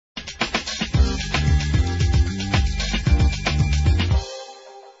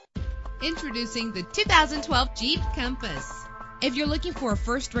Introducing the 2012 Jeep Compass. If you're looking for a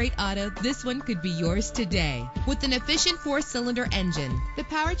first-rate auto, this one could be yours today. With an efficient 4-cylinder engine, the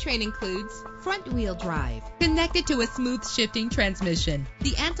powertrain includes front-wheel drive, connected to a smooth shifting transmission.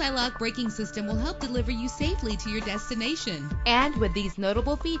 The anti-lock braking system will help deliver you safely to your destination. And with these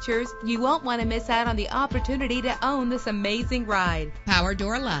notable features, you won't want to miss out on the opportunity to own this amazing ride. Power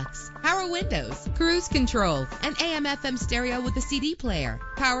door locks, power windows, cruise control, an AM/FM stereo with a CD player,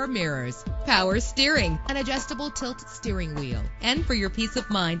 power mirrors, power steering, an adjustable tilt steering wheel. And for your peace of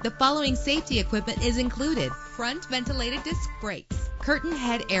mind, the following safety equipment is included: front ventilated disc brakes, curtain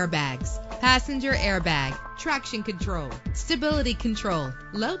head airbags, passenger airbag, traction control, stability control,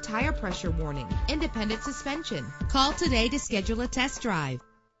 low tire pressure warning, independent suspension. Call today to schedule a test drive.